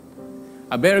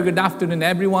A very good afternoon,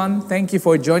 everyone. Thank you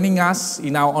for joining us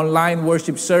in our online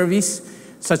worship service.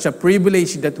 Such a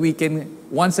privilege that we can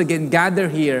once again gather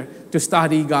here to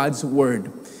study God's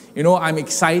Word. You know, I'm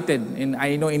excited, and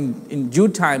I know in due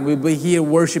time we'll be here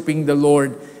worshiping the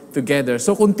Lord together.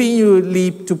 So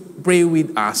continually to pray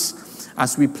with us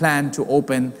as we plan to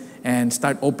open and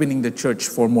start opening the church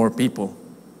for more people.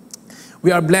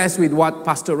 We are blessed with what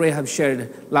Pastor Ray have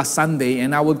shared last Sunday,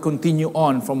 and I will continue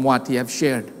on from what he have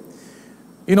shared.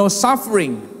 You know,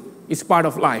 suffering is part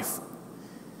of life.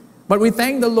 But we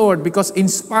thank the Lord because in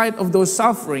spite of those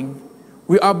suffering,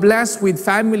 we are blessed with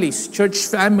families, church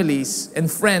families, and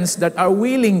friends that are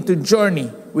willing to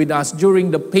journey with us during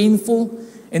the painful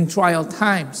and trial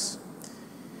times.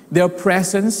 Their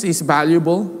presence is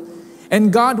valuable,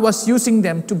 and God was using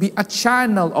them to be a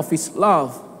channel of His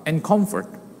love and comfort,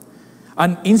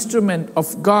 an instrument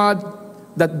of God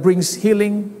that brings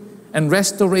healing and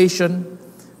restoration,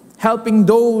 helping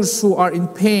those who are in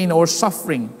pain or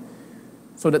suffering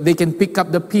so that they can pick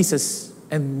up the pieces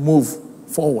and move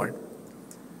forward.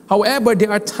 However,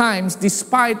 there are times,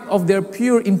 despite of their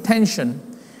pure intention,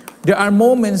 there are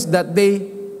moments that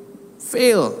they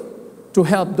fail to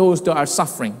help those that are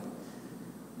suffering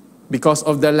because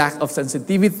of the lack of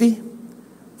sensitivity,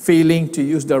 failing to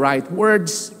use the right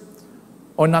words,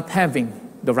 or not having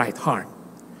the right heart.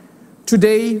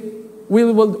 Today, we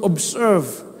will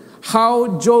observe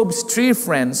how Job's three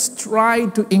friends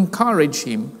tried to encourage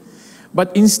him, but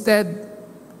instead,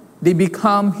 they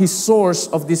become his source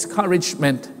of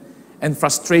discouragement and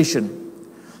frustration,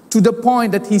 to the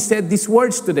point that he said these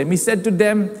words to them. He said to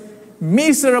them,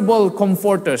 "Miserable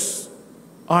comforters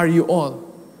are you all."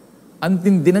 Ang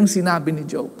tindi ng sinabi ni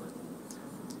Job.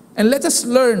 And let us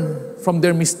learn from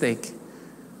their mistake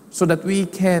so that we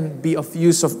can be of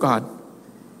use of God,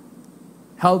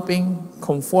 helping,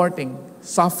 comforting,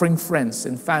 suffering friends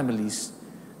and families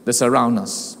that surround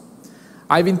us.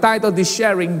 I've entitled this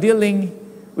sharing, Dealing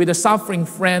with a Suffering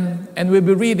Friend, and we'll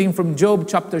be reading from Job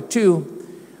chapter 2,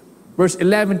 verse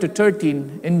 11 to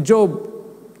 13, and Job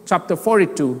chapter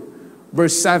 42,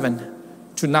 verse 7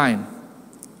 to 9.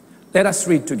 Let us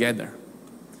read together.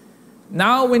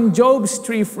 Now when Job's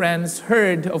three friends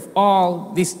heard of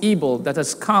all this evil that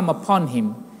has come upon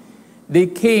him, they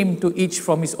came to each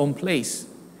from his own place.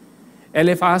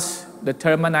 Eliphaz the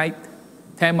Temite,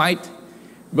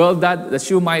 Bildad the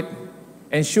Shuhite,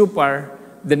 and Shupar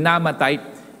the Naamathite,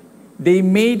 they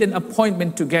made an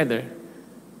appointment together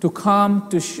to come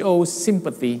to show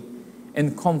sympathy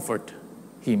and comfort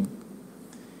him.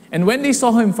 And when they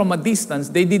saw him from a distance,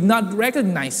 they did not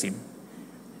recognize him.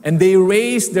 And they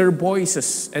raised their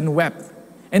voices and wept.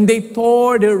 And they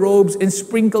tore their robes and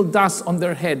sprinkled dust on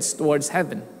their heads towards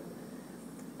heaven.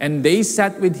 And they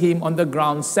sat with him on the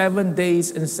ground 7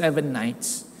 days and 7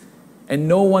 nights. And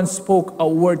no one spoke a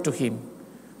word to him,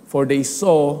 for they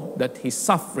saw that his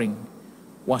suffering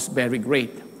was very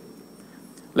great.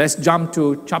 Let's jump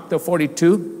to chapter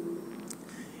 42.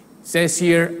 It says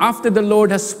here, after the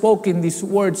Lord has spoken these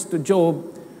words to Job,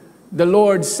 the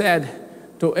Lord said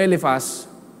to Eliphaz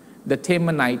the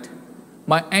Temanite,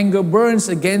 "My anger burns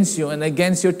against you and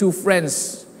against your two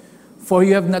friends, for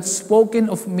you have not spoken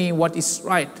of me what is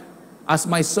right, as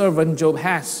my servant Job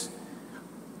has.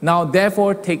 Now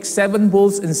therefore take 7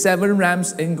 bulls and 7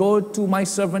 rams and go to my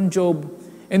servant Job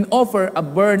and offer a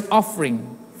burnt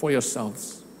offering for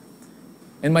yourselves.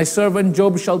 And my servant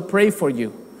Job shall pray for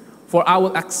you, for I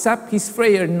will accept his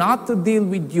prayer not to deal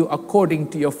with you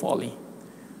according to your folly.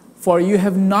 For you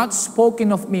have not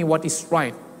spoken of me what is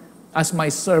right, as my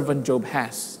servant Job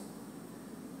has."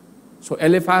 So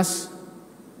Eliphaz,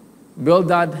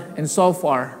 Bildad, and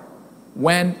Zophar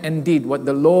went and did what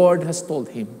the Lord has told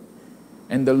him,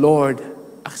 and the Lord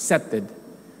accepted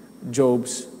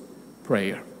Job's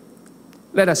prayer.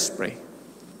 Let us pray.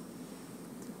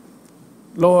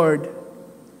 Lord,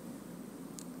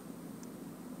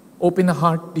 open the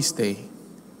heart this day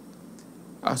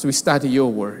as we study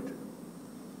your word.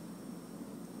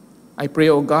 I pray,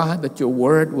 O God, that your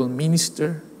word will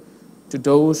minister to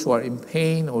those who are in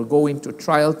pain or going through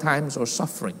trial times or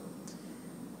suffering,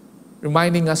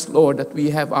 reminding us, Lord, that we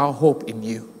have our hope in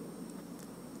you.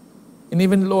 And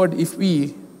even, Lord, if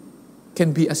we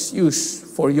can be as used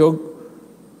for your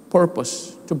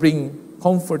purpose to bring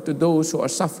comfort to those who are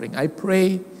suffering, I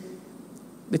pray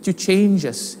that you change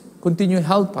us, continue to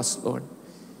help us, Lord,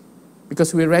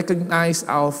 because we recognize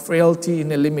our frailty and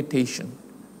the limitation.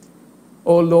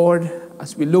 Oh Lord,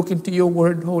 as we look into your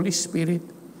word, Holy Spirit,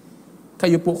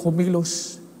 kayo po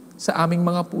kumilos sa aming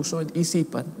mga puso at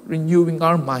isipan, renewing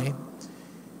our mind,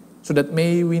 so that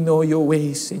may we know your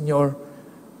ways and your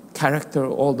character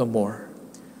all the more.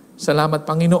 Salamat,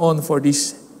 Panginoon, for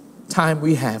this time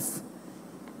we have.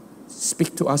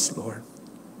 Speak to us, Lord.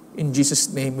 In Jesus'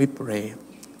 name we pray.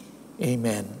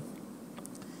 Amen.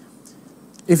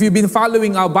 If you've been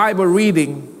following our Bible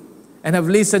reading and have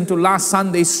listened to last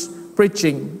Sunday's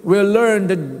preaching, we'll learn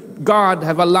that God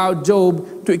have allowed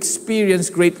Job to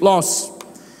experience great loss.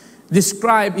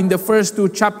 Described in the first 2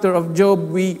 chapters of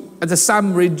Job, as a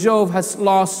summary, Job has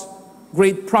lost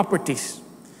great properties.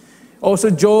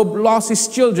 Also, Job lost his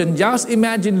children. Just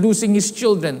imagine losing his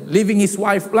children, leaving his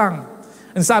wife lang.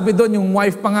 Ang sabi doon, yung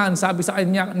wife pa nga, sabi sa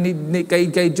kanya,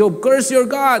 kay Job, curse your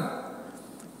God.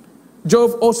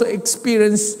 Job also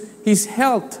experienced his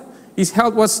health. His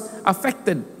health was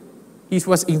affected. He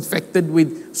was infected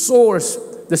with sores.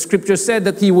 The scripture said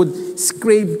that he would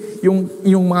scrape yung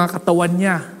mga katawan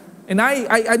niya. And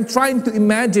I'm trying to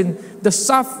imagine the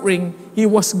suffering he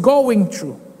was going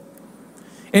through.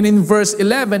 And in verse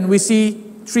 11, we see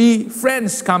 3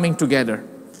 friends coming together.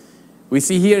 We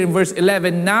see here in verse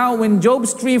 11, now when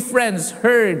Job's 3 friends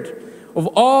heard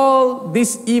of all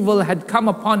this evil had come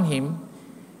upon him,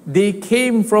 they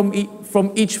came from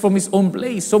each from his own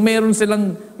place. So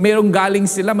merong galing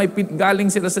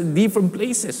sila sa different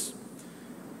places.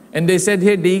 And they said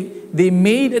here, they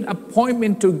made an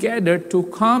appointment together to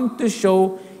come to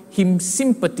show him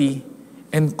sympathy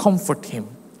and comfort him.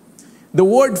 The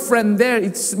word friend there,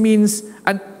 it means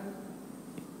an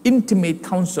intimate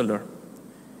counselor.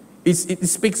 It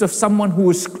speaks of someone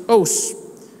who is close,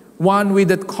 one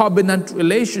with a covenant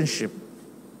relationship.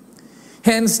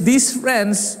 Hence, these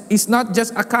friends is not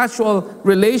just a casual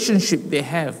relationship they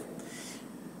have.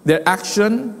 Their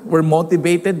action were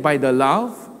motivated by the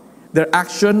love. Their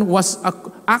action was an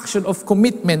action of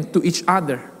commitment to each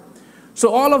other.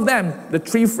 So all of them, the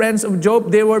 3 friends of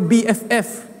Job, they were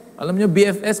BFF. Alam niyo,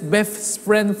 BFF, best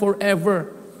friend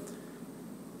forever.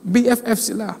 BFF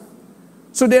sila.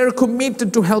 So they are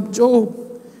committed to help Job.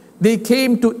 They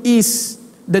came to ease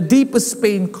the deepest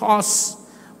pain caused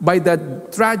by the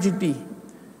tragedy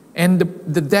and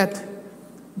the death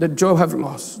that Job have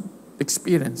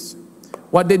experienced.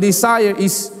 What they desire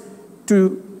is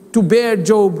to bear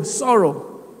Job's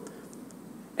sorrow.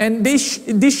 And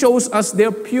this shows us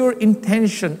their pure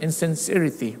intention and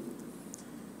sincerity.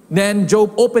 Then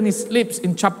Job opened his lips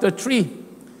in chapter 3.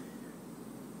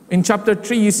 In chapter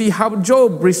 3, you see how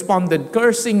Job responded,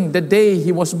 cursing the day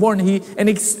he was born, and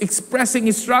expressing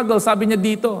his struggle. Sabi niya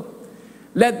dito,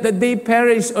 let the day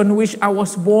perish on which I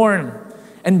was born,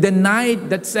 and the night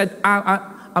that said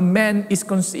a man is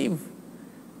conceived.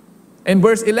 And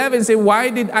verse 11 say,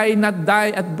 why did I not die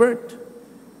at birth?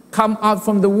 Come out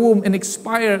from the womb and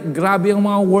expire. Grabe ang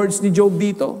mga words ni Job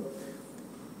dito.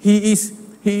 He is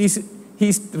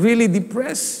really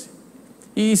depressed.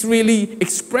 He is really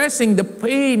expressing the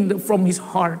pain from his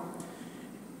heart.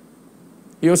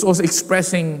 He was also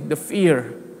expressing the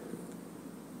fear,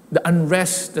 the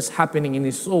unrest that's happening in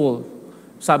his soul.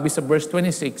 Sabi sa verse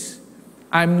 26,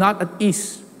 I'm not at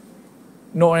ease,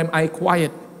 nor am I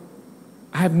quiet.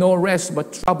 I have no rest,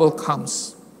 but trouble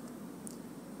comes.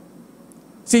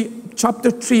 See, chapter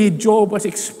 3, Job was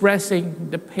expressing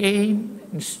the pain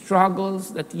and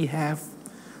struggles that he have.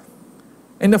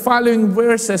 In the following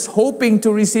verses, hoping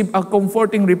to receive a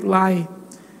comforting reply.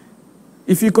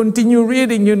 If you continue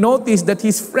reading, you notice that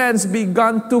his friends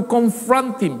began to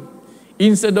confront him.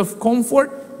 Instead of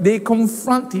comfort, they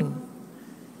confront him.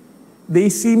 They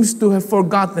seem to have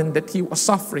forgotten that he was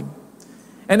suffering.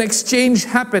 An exchange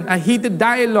happened, a heated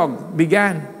dialogue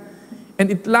began, and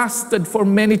it lasted for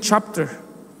many chapters.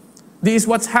 This is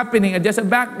what's happening, just a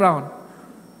background.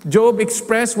 Job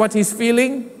expressed what he's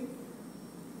feeling.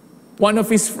 One of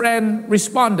his friends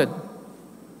responded.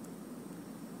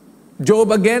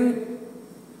 Job again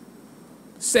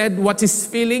said what he's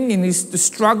feeling in the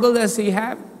struggle as he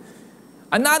had.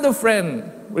 Another friend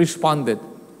responded.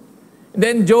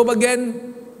 Then Job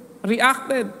again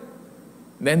reacted.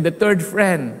 Then the third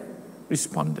friend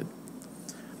responded.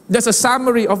 That's a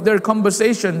summary of their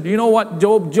conversation. You know what,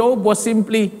 Job was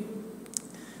simply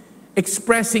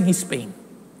expressing his pain,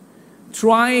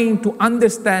 trying to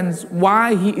understand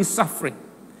why he is suffering.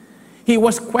 He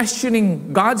was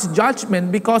questioning God's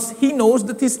judgment because he knows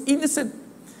that he's innocent.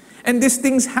 And these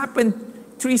things happened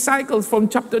 3 cycles from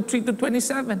chapter 3 to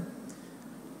 27.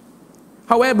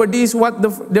 However, this is what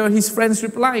his friends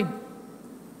replied.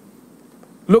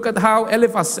 Look at how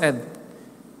Eliphaz said.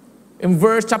 In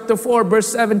chapter 4, verse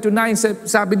 7 to 9,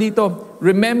 sabi dito,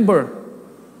 remember,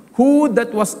 who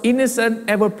that was innocent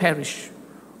ever perished,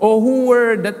 or who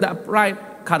were that the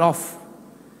upright cut off?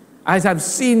 I have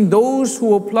seen those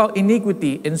who plow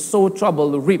iniquity and sow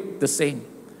trouble reap the same.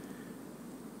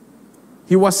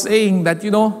 He was saying that,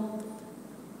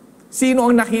 Sino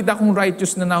ang nakita kong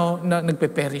righteous na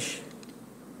nagpe-perish?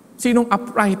 Sinong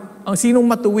upright? Sinong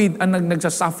matuwid ang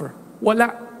nagsasuffer?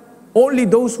 Wala. Only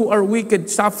those who are wicked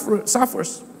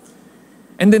suffers.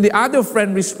 And then the other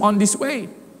friend respond this way.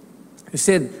 He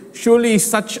said, surely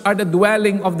such are the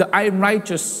dwelling of the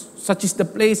unrighteous, such is the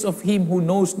place of him who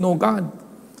knows no God.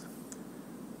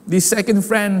 The second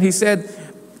friend, he said,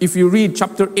 if you read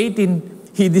chapter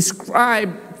 18, he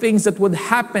described things that would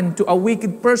happen to a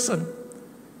wicked person.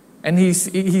 And he's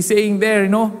saying there,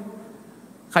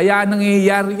 kaya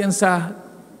nangyayari yan sa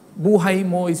buhay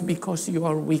mo is because you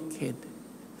are wicked.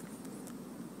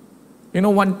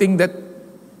 One thing that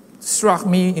struck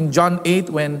me in Job 8,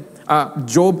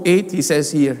 he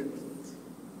says here,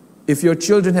 if your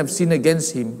children have sinned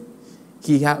against him,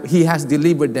 he has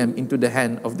delivered them into the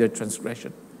hand of their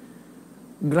transgression.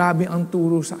 Grabe ang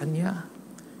turo sa kanya.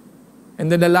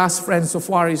 And then the last friend so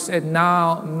far, he said,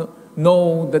 now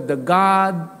know that the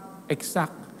God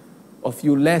exact of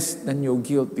you less than your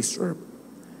guilt deserve.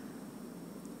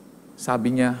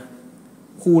 Sabi niya,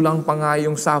 kulang pa nga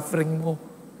yung suffering mo.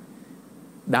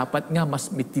 Dapat nga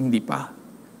mas mitindi pa.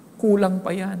 Kulang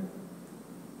pa yan.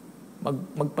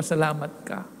 Magpasalamat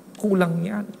ka. Kulang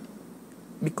yan.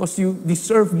 Because you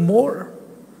deserve more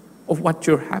of what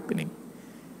you're happening.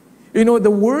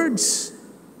 The words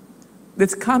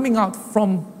that's coming out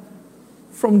from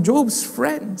Job's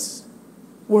friends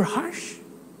were harsh.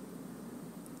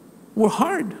 Were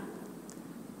hard,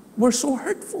 were so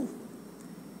hurtful.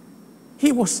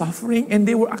 He was suffering and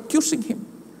they were accusing him.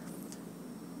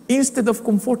 Instead of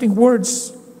comforting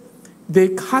words, they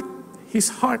cut his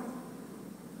heart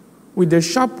with their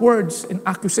sharp words and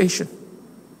accusation.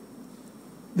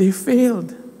 They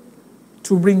failed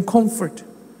to bring comfort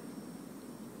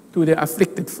to their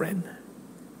afflicted friend.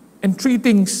 And three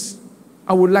things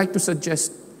I would like to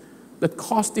suggest that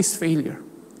caused this failure.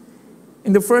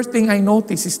 And the first thing I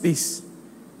notice is this.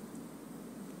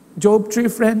 Job's three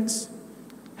friends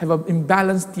have an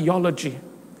imbalanced theology.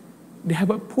 They have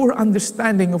a poor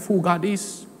understanding of who God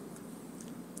is.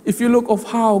 If you look of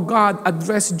how God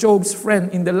addressed Job's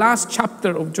friend in the last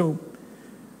chapter of Job,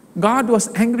 God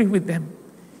was angry with them.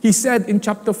 He said in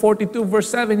chapter 42, verse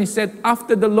 7, he said,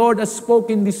 after the Lord has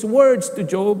spoken these words to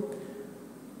Job,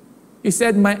 he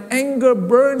said, my anger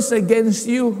burns against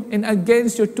you and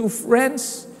against your two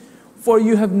friends, for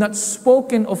you have not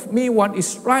spoken of me what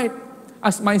is right,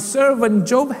 as my servant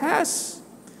Job has.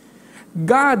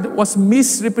 God was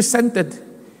misrepresented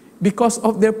because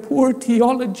of their poor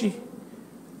theology.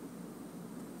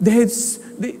 They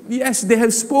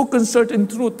have spoken certain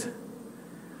truth.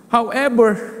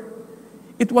 However,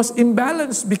 it was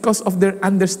imbalanced because of their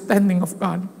understanding of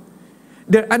God.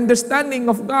 Their understanding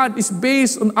of God is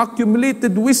based on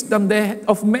accumulated wisdom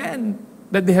of man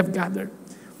that they have gathered.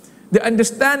 The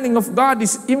understanding of God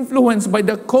is influenced by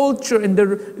the culture and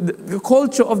the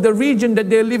culture of the region that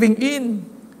they're living in.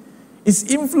 It's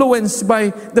influenced by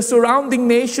the surrounding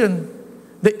nation,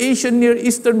 the Asian Near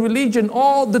Eastern religion,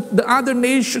 all the other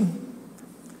nation.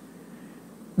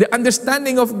 The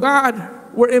understanding of God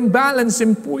were imbalanced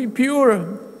and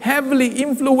pure, heavily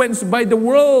influenced by the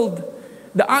world,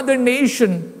 the other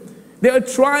nation. They are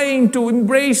trying to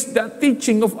embrace the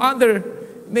teaching of other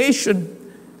nation.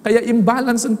 Kaya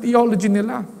imbalance ang theology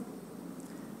nila.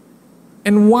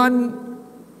 And one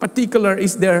particular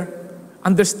is their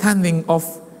understanding of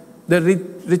the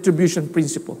retribution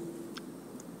principle.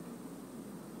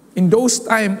 In those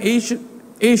times,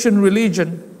 Asian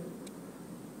religion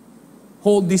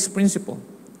hold this principle.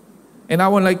 And I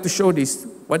would like to show this.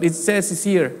 What it says is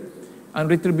here, and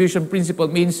retribution principle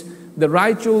means the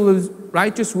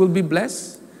righteous will be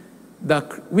blessed,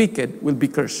 the wicked will be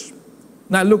cursed.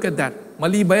 Now look at that.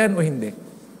 Mali ba yan o hindi?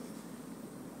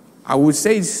 I would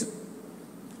say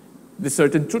there's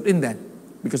certain truth in that.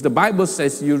 Because the Bible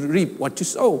says you reap what you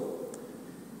sow.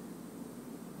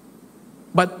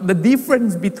 But the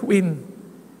difference between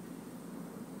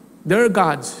their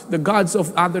gods, the gods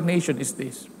of other nations, is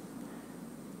this.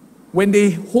 When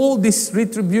they hold this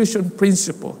retribution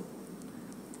principle,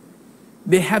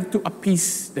 they have to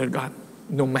appease their God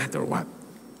no matter what.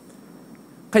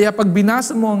 Kaya pag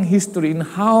binasa mo ang history and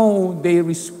how they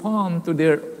respond to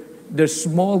their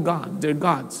small God, their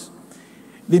gods,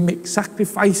 they make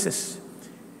sacrifices.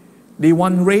 They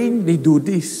want rain, they do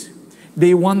this.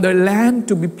 They want their land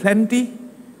to be plenty,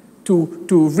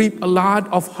 to reap a lot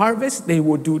of harvest, they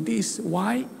will do this.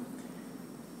 Why?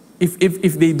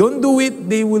 If they don't do it,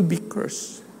 they will be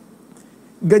cursed.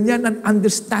 Ganyan ang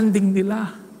understanding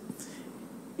nila.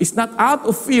 It's not out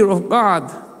of fear of God,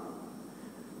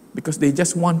 because they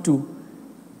just want to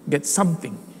get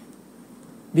something.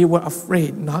 They were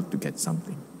afraid not to get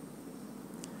something.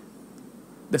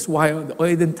 That's why in the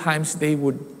olden times they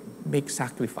would make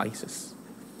sacrifices.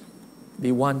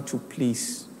 They want to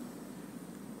please.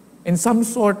 In some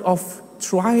sort of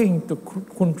trying to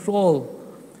control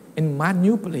and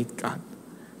manipulate God.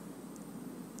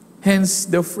 Hence,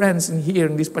 the friends in here,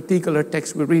 in this particular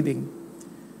text we're reading,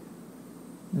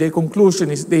 their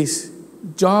conclusion is this: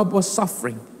 Job was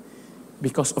suffering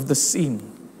because of the sin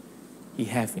he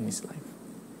had in his life.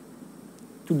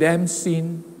 To them,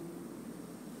 sin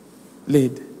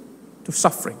led to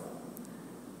suffering.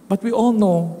 But we all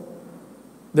know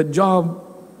that Job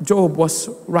was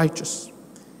righteous.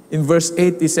 In verse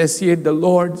 8, it says here, the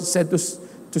Lord said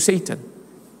to Satan,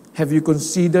 "Have you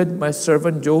considered my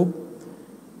servant Job,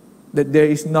 that there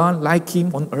is none like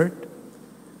him on earth,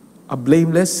 a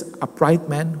blameless, upright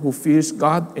man who fears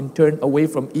God and turns away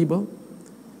from evil?"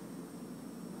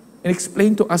 And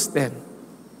explain to us then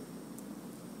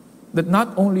that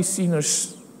not only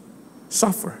sinners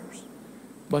suffer,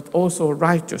 but also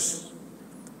righteous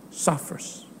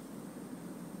suffers.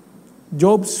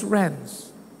 Job's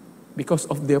friends, because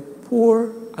of their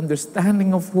poor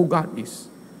understanding of who God is,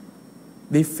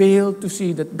 they fail to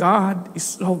see that God is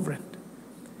sovereign.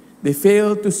 They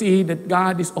fail to see that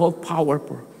God is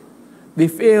all-powerful. They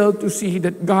fail to see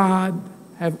that God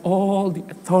has all the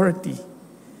authority,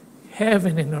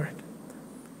 heaven and earth.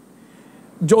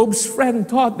 Job's friend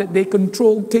thought that they can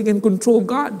control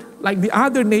God like the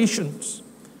other nations.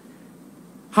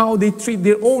 How they treat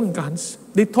their own gods.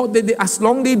 They thought that as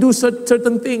long they do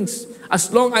certain things,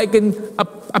 as long I can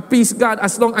appease God,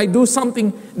 as long I do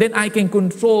something, then I can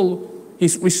control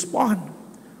His response.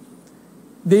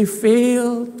 They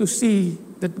fail to see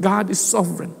that God is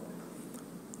sovereign.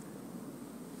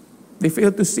 They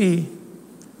fail to see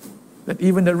that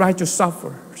even the righteous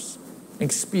sufferers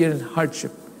experience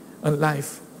hardship in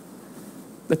life.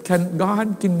 That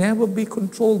God can never be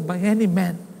controlled by any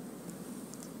man.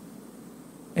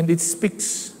 And it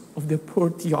speaks of the poor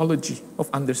theology of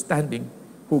understanding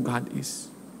who God is.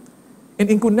 And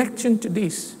in connection to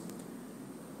this,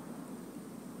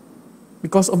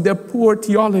 because of their poor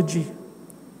theology,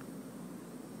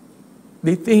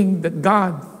 they think that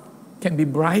God can be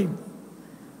bribed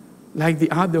like the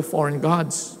other foreign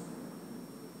gods.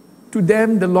 To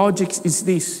them, the logic is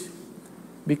this: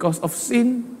 because of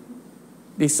sin,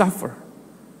 they suffer.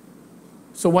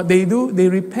 So what they do, they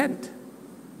repent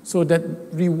so that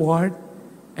reward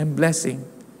and blessing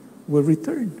will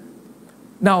return.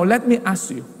 Now, let me ask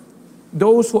you,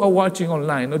 those who are watching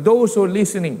online or those who are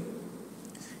listening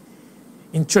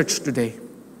in church today,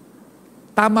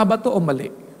 tama ba to o mali?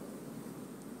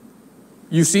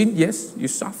 You sin, yes, you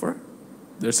suffer.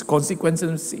 There's consequences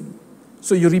of sin.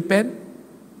 So you repent,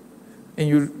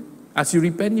 and as you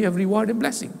repent, you have reward and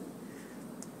blessing.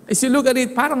 As you look at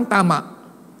it, parang tama.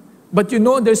 But you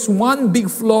know, there's one big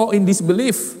flaw in this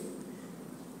belief.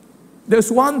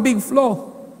 There's one big flaw.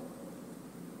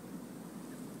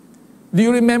 Do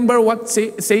you remember what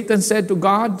Satan said to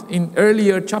God in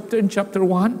earlier chapter, in chapter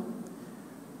 1?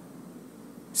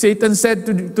 Satan said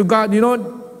to God, you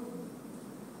know,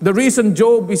 the reason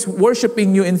Job is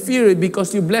worshiping you in fear is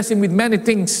because you bless him with many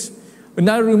things. But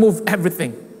now remove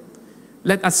everything.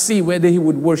 Let us see whether he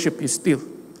would worship you still.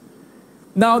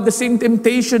 Now the same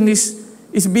temptation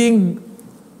is being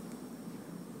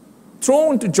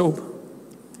thrown to Job.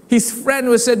 His friend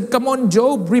was said, "Come on,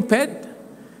 Job, repent,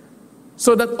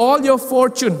 so that all your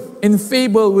fortune and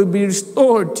favor will be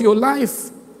restored to your life."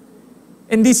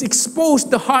 And this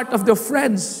exposed the heart of the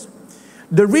friends.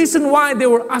 The reason why they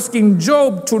were asking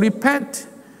Job to repent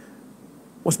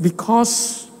was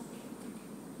because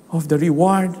of the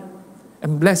reward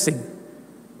and blessing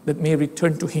that may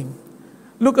return to him.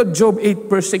 Look at Job 8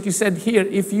 verse 6. He said here,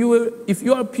 if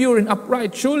you are pure and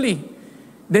upright, surely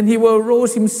then he will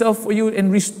arouse himself for you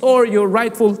and restore your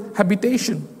rightful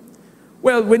habitation.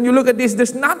 Well, when you look at this,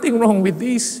 there's nothing wrong with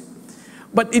this.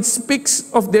 But it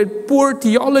speaks of their poor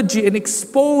theology and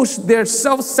expose their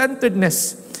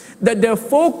self-centeredness, that their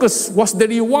focus was the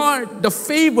reward, the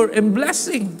favor, and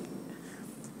blessing.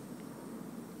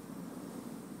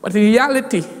 But in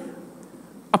reality,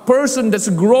 a person that's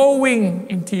growing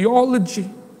in theology,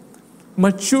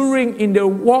 maturing in their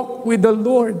walk with the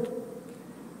Lord,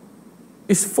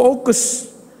 is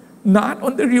focused not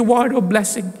on the reward or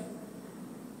blessing,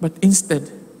 but instead,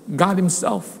 God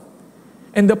Himself.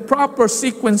 And the proper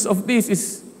sequence of this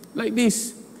is like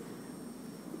this.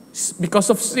 Because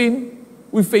of sin,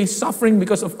 we face suffering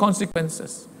because of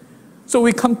consequences. So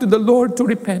we come to the Lord to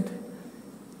repent.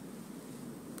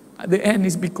 At the end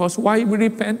is because why we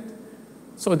repent?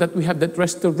 So that we have that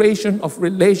restoration of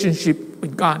relationship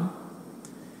with God.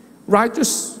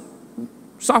 Righteous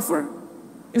suffer,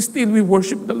 and still we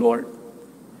worship the Lord.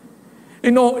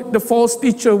 You know, the false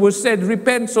teacher was said,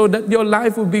 repent so that your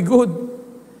life will be good.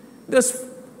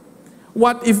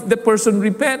 What if the person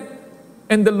repent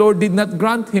and the Lord did not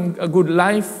grant him a good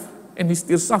life and he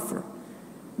still suffer?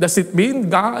 Does it mean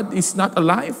God is not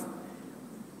alive?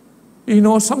 You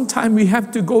know, sometimes we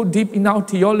have to go deep in our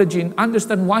theology and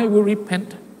understand why we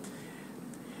repent.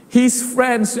 His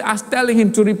friends are telling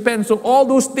him to repent, so all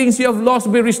those things you have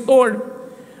lost be restored.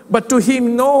 But to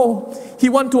him, no. He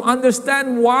wants to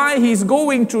understand why he's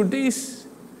going through this.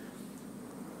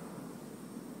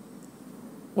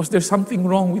 Was there something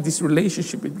wrong with his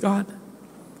relationship with God?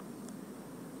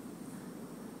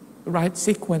 The right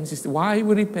sequence is why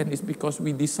we repent is because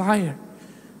we desire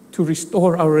to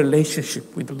restore our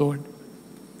relationship with the Lord.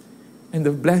 And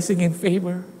the blessing and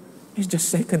favor is just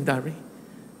secondary.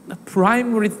 The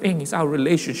primary thing is our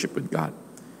relationship with God.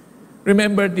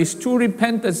 Remember, this true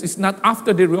repentance is not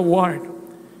after the reward,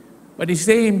 but it's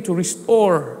aimed to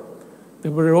restore the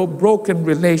broken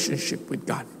relationship with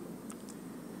God.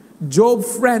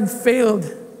 Job's friend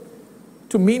failed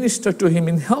to minister to him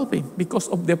and help him because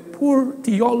of their poor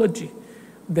theology,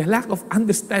 the lack of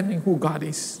understanding who God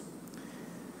is.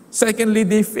 Secondly,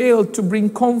 they failed to bring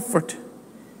comfort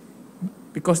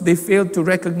because they failed to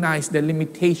recognize their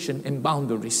limitation and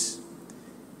boundaries.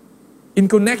 In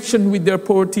connection with their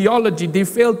poor theology, they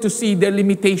failed to see their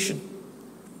limitation.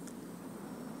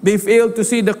 They failed to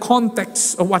see the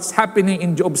context of what's happening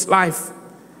in Job's life.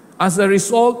 As a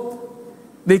result,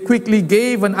 they quickly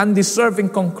gave an undeserving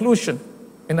conclusion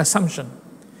and assumption.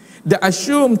 They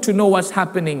assumed to know what's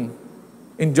happening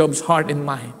in Job's heart and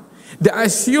mind. They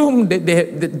assumed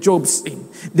that Job's in.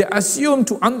 They assumed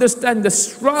to understand the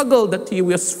struggle that he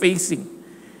was facing.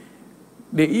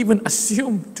 They even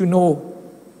assumed to know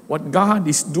what God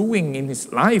is doing in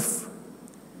his life.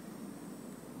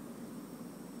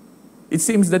 It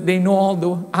seems that they know all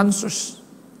the answers.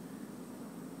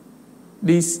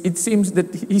 It seems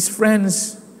that his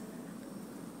friends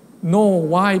know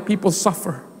why people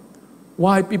suffer,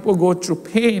 why people go through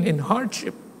pain and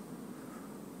hardship,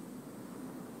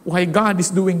 why God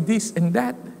is doing this and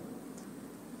that.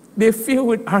 They're filled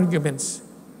with arguments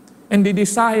and they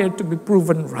desire to be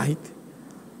proven right.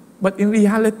 But in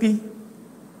reality,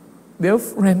 their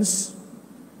friends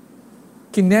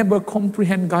can never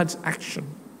comprehend God's action.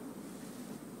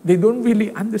 They don't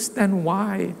really understand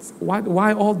why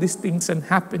all these things are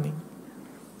happening.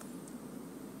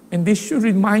 And this should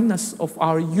remind us of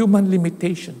our human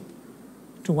limitation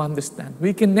to understand.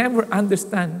 We can never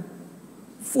understand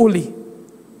fully.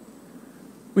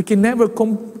 We can never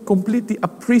completely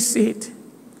appreciate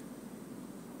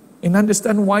and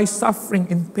understand why suffering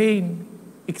and pain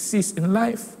exists in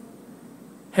life.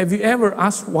 Have you ever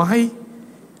asked why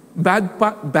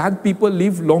bad people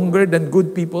live longer than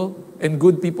good people and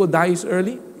good people dies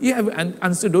early? You have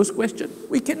answered those questions?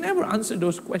 We can never answer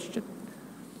those questions.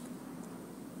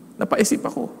 Napaisip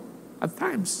ako at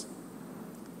times.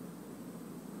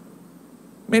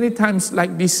 Many times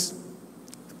like these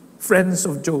friends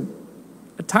of Job,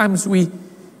 at times we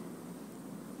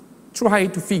try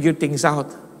to figure things out.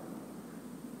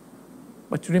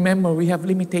 But remember, we have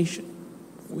limitation.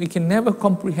 We can never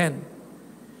comprehend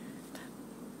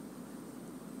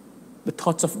the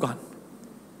thoughts of God.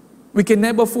 We can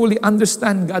never fully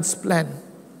understand God's plan.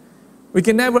 We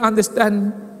can never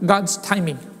understand God's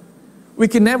timing. We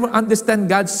can never understand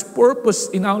God's purpose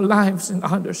in our lives and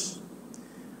others.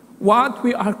 What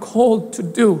we are called to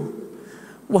do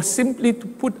was simply to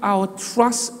put our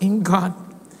trust in God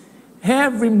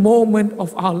every moment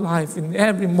of our life, in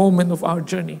every moment of our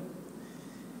journey.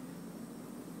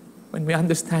 When we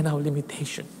understand our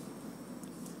limitation.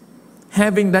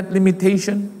 Having that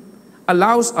limitation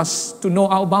allows us to know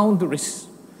our boundaries,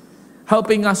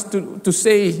 helping us to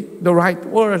say the right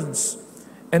words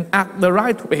and act the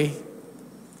right way.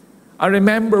 I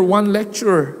remember one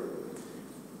lecturer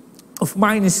of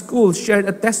mine in school shared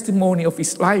a testimony of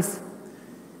his life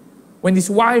when his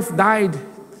wife died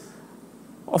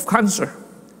of cancer.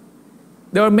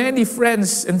 There were many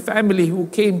friends and family who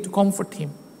came to comfort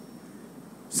him.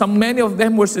 Many of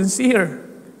them were sincere,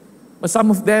 but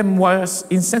some of them was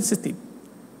insensitive.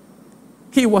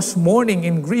 He was mourning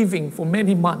and grieving for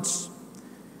many months.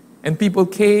 And people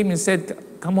came and said,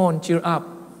 come on, cheer up.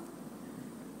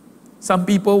 Some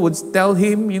people would tell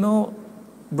him,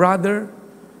 brother,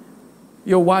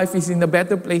 your wife is in a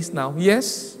better place now.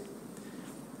 Yes,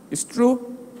 it's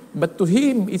true, but to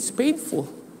him, it's painful.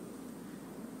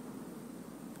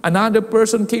 Another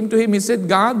person came to him and said,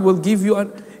 God will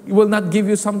not give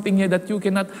you something here that you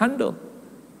cannot handle.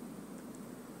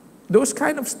 Those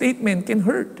kind of statements can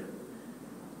hurt.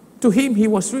 To him, he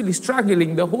was really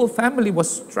struggling. The whole family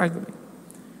was struggling.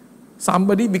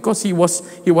 Somebody, because he was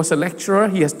a lecturer,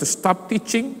 he has to stop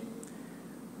teaching.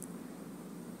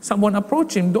 Someone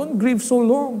approached him, "Don't grieve so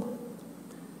long."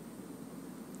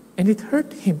 And it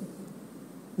hurt him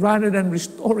rather than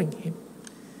restoring him.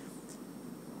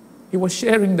 He was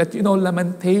sharing that,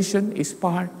 lamentation is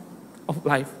part of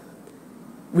life.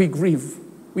 We grieve,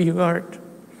 we hurt,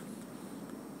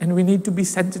 and we need to be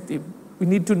sensitive. We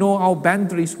need to know our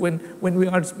boundaries when we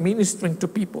are ministering to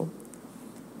people.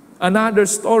 Another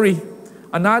story,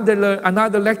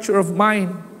 another lecture of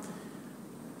mine,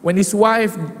 when his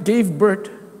wife gave birth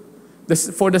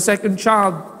for the second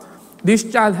child, this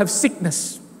child had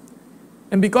sickness.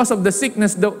 And because of the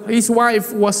sickness, his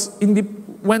wife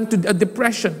went to a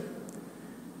depression.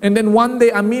 And then one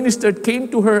day a minister came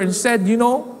to her and said,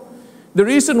 the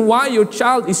reason why your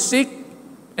child is sick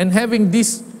and having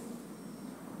this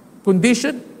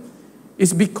condition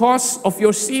is because of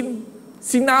your sin.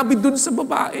 Sinabi dun sa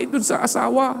babae, dun sa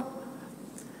asawa.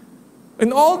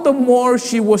 And all the more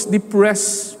she was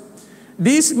depressed.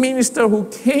 This minister who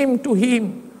came to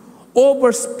him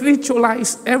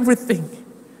over-spiritualized everything.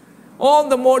 All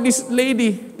the more this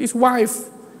lady, this wife,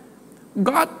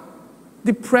 got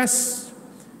depressed.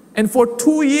 And for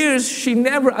 2 years, she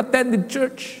never attended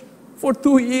church. For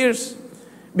 2 years.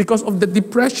 Because of the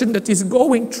depression that he's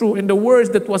going through and the words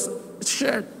that was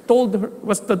told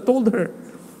her.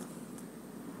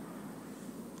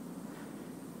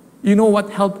 You know what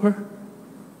helped her?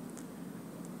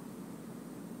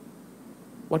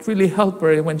 What really helped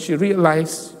her when she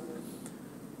realized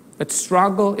that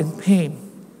struggle and pain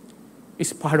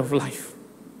is part of life.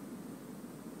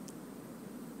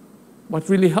 What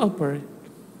really helped her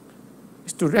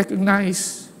is to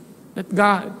recognize that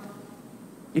God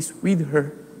is with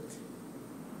her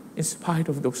in spite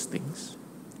of those things.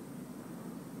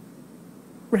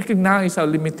 Recognize our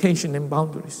limitation and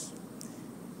boundaries.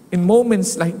 In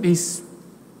moments like this,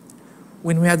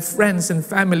 when we had friends and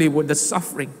family with the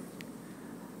suffering,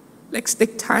 let's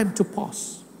take time to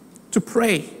pause, to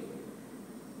pray,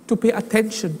 to pay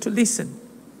attention, to listen,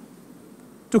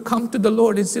 to come to the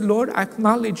Lord and say, "Lord, I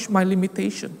acknowledge my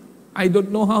limitation. I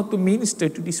don't know how to minister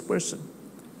to this person.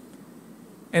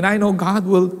 And I know God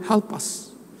will help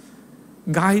us,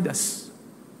 guide us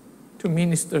to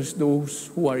minister to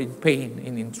those who are in pain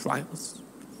and in trials."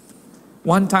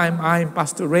 One time, I and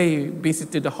Pastor Ray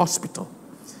visited a hospital.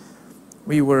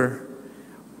 We were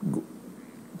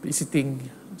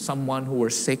visiting someone who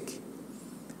was sick.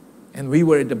 And we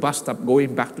were at the bus stop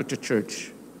going back to the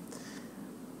church.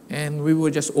 And we were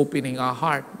just opening our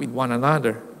heart with one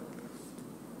another.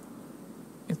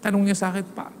 And tanong niya sa akin,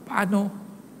 paano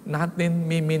natin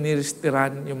may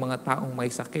ministeran yung mga taong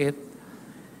may sakit?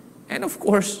 And of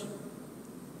course,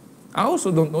 I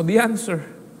also don't know the answer.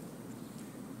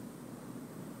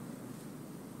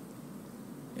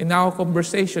 In our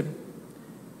conversation,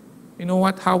 you know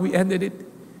what? How we ended it?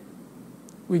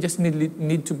 We just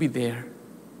need to be there,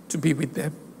 to be with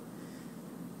them.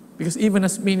 Because even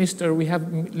as minister, we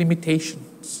have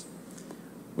limitations.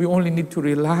 We only need to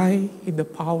rely in the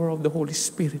power of the Holy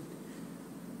Spirit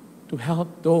to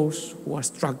help those who are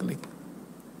struggling.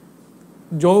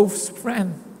 Job's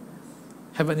friend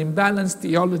have an imbalanced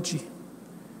theology.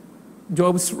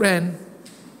 Job's friend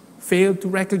failed to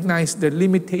recognize their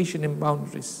limitation and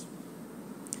boundaries.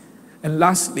 And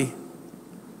lastly,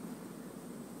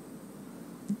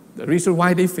 the reason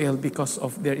why they failed because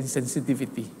of their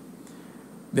insensitivity,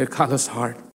 their callous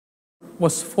heart,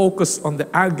 was focused on the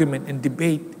argument and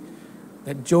debate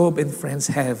that Job and friends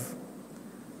have.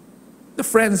 The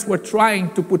friends were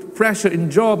trying to put pressure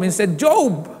in Job and said,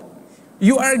 "Job,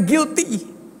 you are guilty.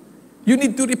 You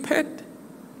need to repent."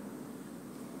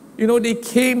 They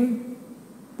came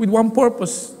with one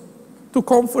purpose, to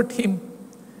comfort him.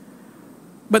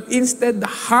 But instead,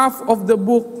 the half of the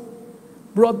book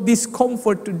brought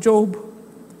discomfort to Job.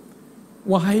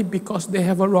 Why? Because they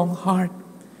have a wrong heart.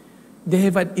 They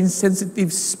have an insensitive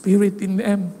spirit in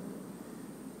them.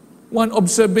 One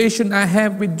observation I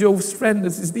have with Job's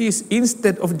friends is this: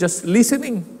 instead of just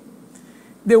listening,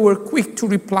 they were quick to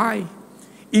reply.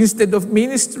 Instead of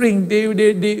ministering,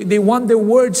 they want their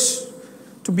words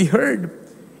to be heard.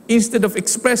 Instead of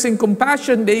expressing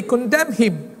compassion, they condemn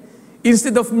him.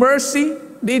 Instead of mercy,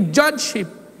 they judge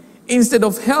him. Instead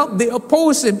of help, they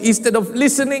oppose him. Instead of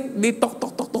listening, they talk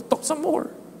some more.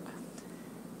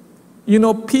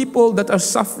 People that are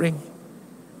suffering,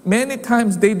 many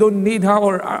times they don't need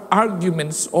our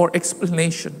arguments or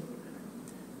explanation.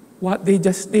 What they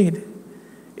just need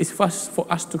is first for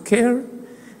us to care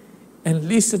and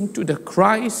listen to the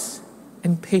cries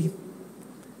and pain.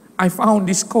 I found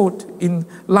this quote in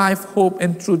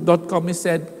lifehopeandtruth.com. It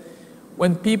said,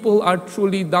 when people are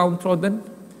truly downtrodden,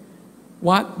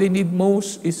 what they need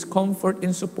most is comfort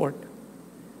and support,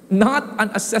 not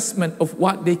an assessment of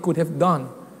what they could have done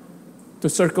to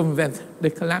circumvent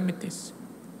the calamities.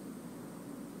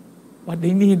 What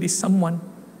they need is someone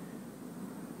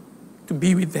to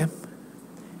be with them.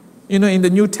 You know, in the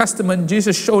New Testament,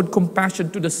 Jesus showed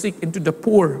compassion to the sick and to the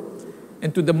poor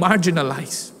and to the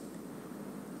marginalized.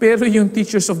 Pero yung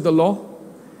teachers of the law,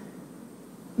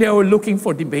 they were looking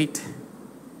for debate.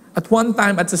 At one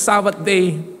time, at the Sabbath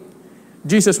day,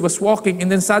 Jesus was walking,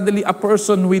 and then suddenly a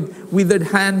person with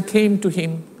withered hand came to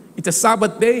him. It's a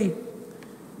Sabbath day.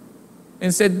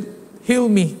 And said, "Heal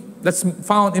me." That's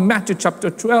found in Matthew chapter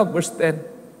 12, verse 10.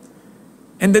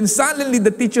 And then suddenly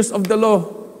the teachers of the law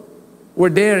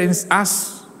were there and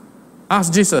asked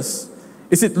Jesus,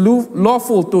 "Is it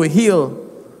lawful to heal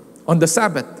on the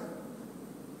Sabbath?"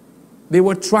 They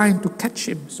were trying to catch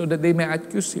him so that they may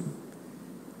accuse him.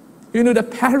 You know, the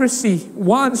Pharisee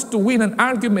wants to win an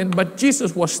argument, but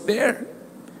Jesus was there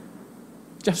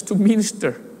just to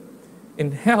minister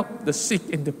and help the sick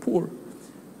and the poor,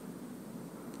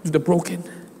 the broken.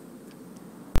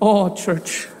 Oh,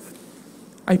 church,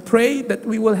 I pray that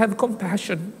we will have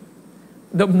compassion.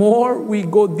 The more we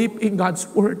go deep in God's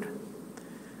Word,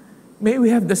 may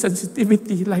we have the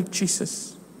sensitivity like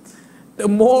Jesus.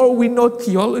 The more we know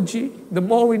theology, the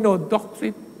more we know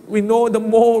doctrine, we know the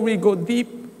more we go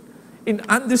deep in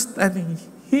understanding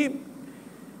Him.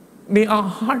 May our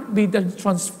heart be then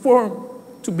transformed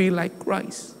to be like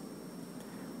Christ.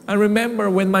 I remember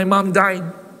when my mom died,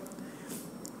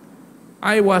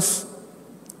 I was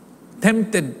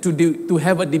tempted to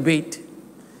have a debate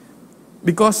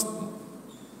because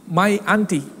my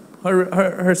auntie,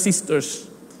 her sisters,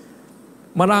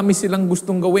 marami silang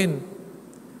gustong gawin.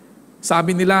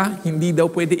 Sabi nila, hindi daw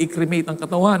pwede i-cremate ang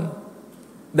katawan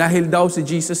dahil daw si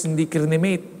Jesus hindi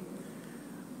cremate.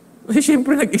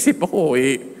 Siyempre nag-isip ako,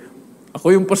 ako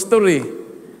yung pastor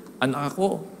anak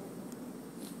ako.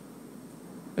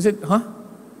 I said,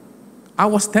 I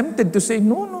was tempted to say,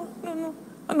 no.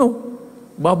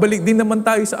 Babalik din naman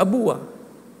tayo sa abuwa.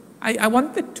 I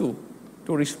wanted to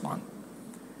respond.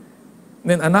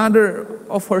 Then another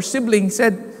of her siblings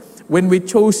said, when we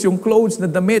chose yung clothes na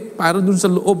damit para dun sa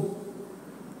loob,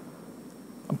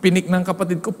 ang pinik ng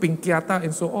kapatid ko, pink yata,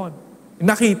 and so on.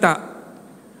 Nakita,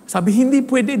 sabi, hindi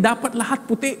pwede, dapat lahat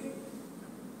puti.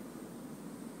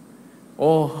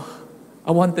 Oh,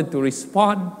 I wanted to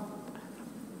respond.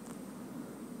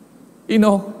 You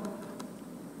know,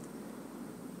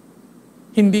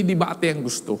 hindi debate ang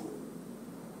gusto.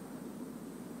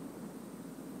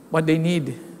 What they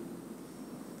need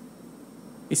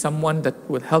is someone that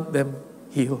will help them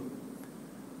heal.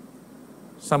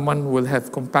 Someone who will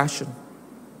have compassion.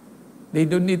 They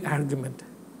don't need argument.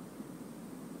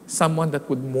 Someone that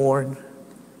would mourn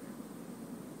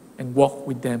and walk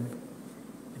with them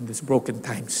in these broken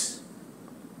times.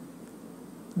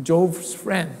 Job's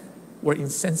friends were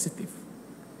insensitive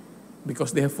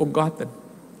because they have forgotten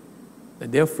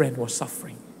that their friend was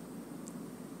suffering.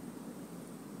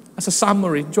 As a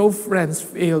summary, Job's friends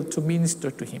failed to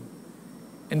minister to him.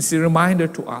 And it's a reminder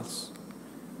to us.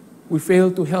 We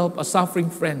fail to help our suffering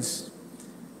friends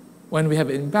when we have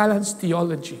imbalanced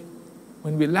theology,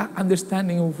 when we lack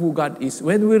understanding of who God is,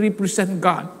 when we represent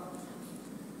God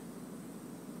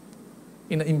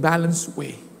in an imbalanced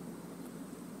way.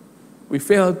 We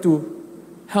fail to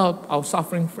help our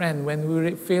suffering friend when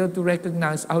we fail to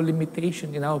recognize our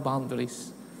limitation in our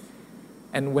boundaries,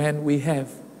 and when we have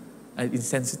an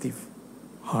insensitive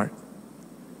heart.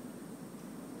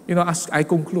 You know, as I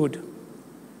conclude,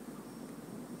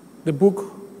 the book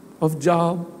of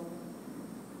Job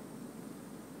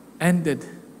ended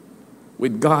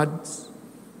with God's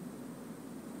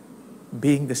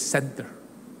being the center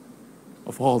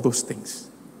of all those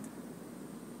things.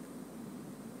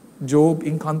 Job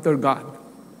encountered God.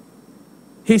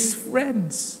 His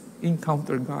friends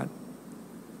encountered God.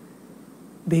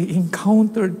 They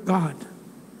encountered God.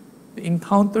 They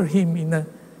encountered Him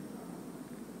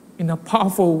in a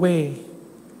powerful way.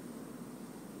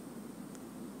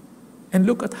 And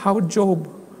look at how Job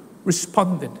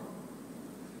responded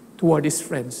toward his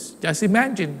friends. Just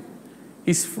imagine,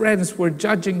 his friends were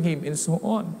judging him and so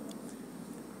on.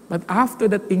 But after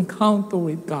that encounter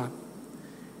with God,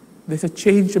 there's a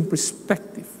change in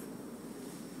perspective.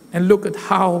 And look at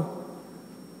how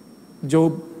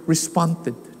Job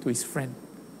responded to his friend.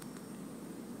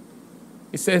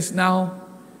 He says, Now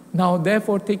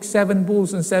therefore take 7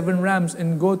 bulls and 7 rams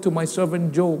and go to my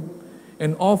servant Job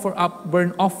and offer up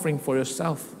burnt offering for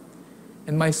yourself.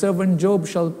 And my servant Job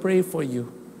shall pray for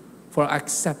you, for I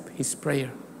accept his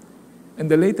prayer. And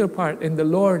the later part, and the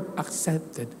Lord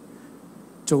accepted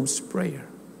Job's prayer.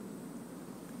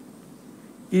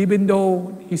 Even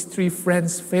though his 3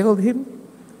 friends failed him,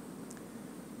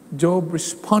 Job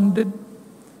responded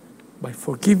by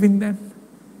forgiving them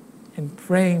and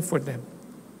praying for them.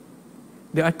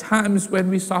 There are times when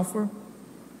we suffer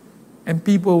and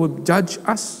people will judge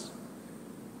us,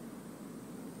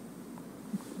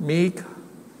 make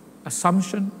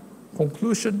assumption,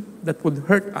 conclusion that would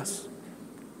hurt us.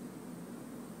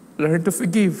 Learn to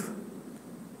forgive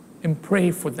and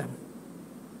pray for them.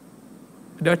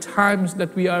 There are times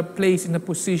that we are placed in a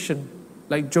position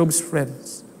like Job's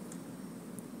friends.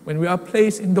 When we are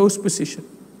placed in those positions,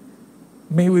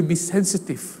 may we be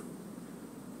sensitive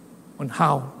on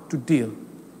how to deal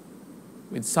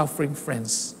with suffering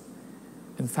friends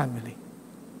and family.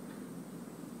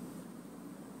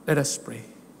 Let us pray.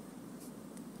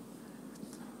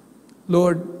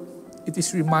 Lord, it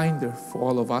is a reminder for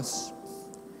all of us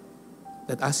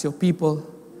that as your people,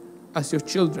 as your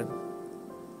children,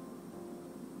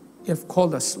 you have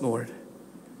called us, Lord,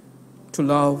 to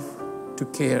love, to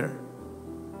care,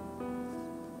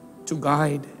 to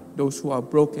guide those who are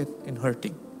broken and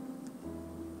hurting.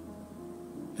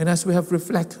 And as we have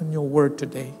reflected on your word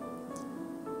today,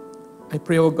 I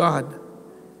pray, oh God,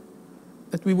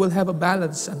 that we will have a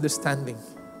balanced understanding,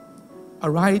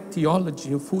 a right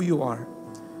theology of who you are,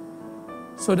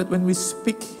 so that when we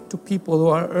speak to people who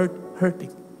are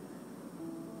hurting,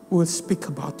 we will speak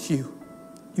about you,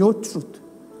 your truth,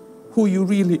 who you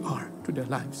really are to their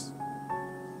lives.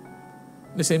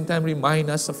 At the same time, remind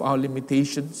us of our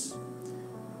limitations,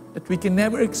 that we can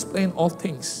never explain all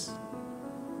things.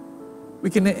 We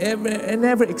can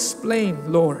never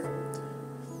explain, Lord,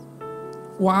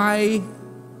 why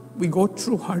we go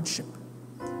through hardship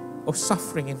of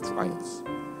suffering and trials.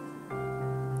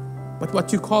 But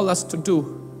what you call us to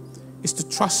do is to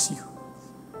trust you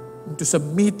and to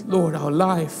submit, Lord, our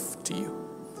life to you.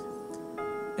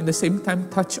 At the same time,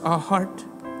 touch our heart.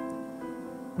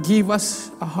 Give us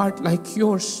a heart like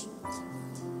yours.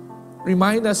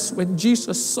 Remind us when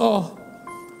Jesus saw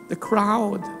the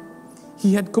crowd,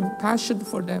 he had compassion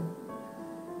for them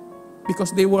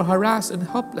because they were harassed and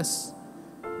helpless,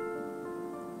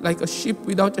 like a sheep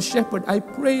without a shepherd. I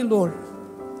pray, Lord,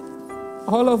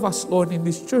 all of us, Lord, in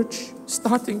this church,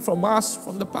 starting from us,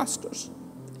 from the pastors,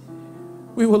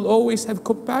 we will always have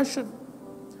compassion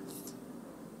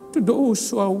to those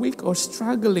who are weak or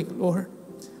struggling, Lord.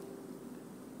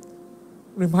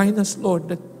 Remind us, Lord,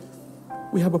 that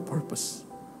we have a purpose.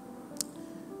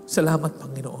 Salamat,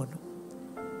 Panginoon.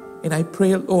 And I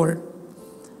pray, Lord,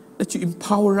 that you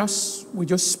empower us with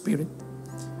your Spirit.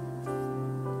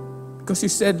 Because you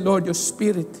said, Lord, your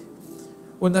Spirit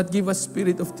will not give us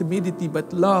spirit of timidity,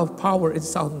 but love, power, and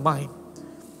sound mind.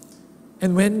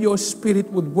 And when your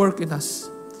Spirit would work in us,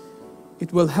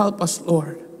 it will help us,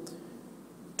 Lord,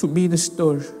 to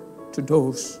minister to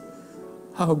those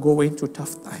who are going through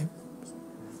tough times.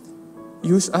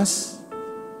 Use us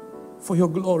for your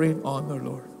glory and honor,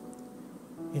 Lord.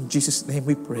 In Jesus' name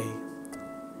we pray.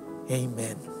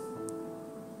 Amen.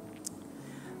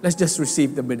 Let's just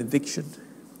receive the benediction.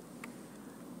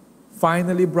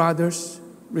 Finally, brothers,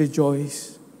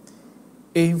 rejoice.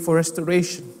 Aim for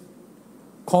restoration.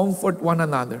 Comfort one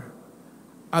another.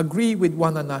 Agree with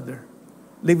one another.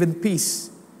 Live in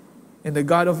peace. And the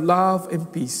God of love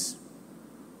and peace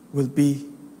will be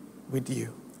with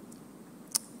you.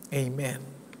 Amen.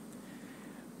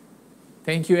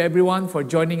 Thank you, everyone, for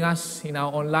joining us in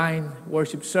our online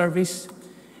worship service.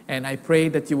 And I pray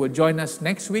that you will join us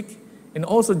next week and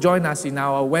also join us in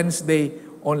our Wednesday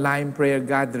online prayer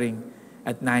gathering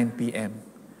at 9 p.m.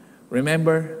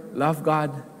 Remember, love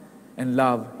God and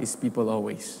love His people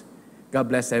always. God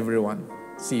bless everyone.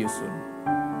 See you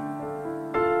soon.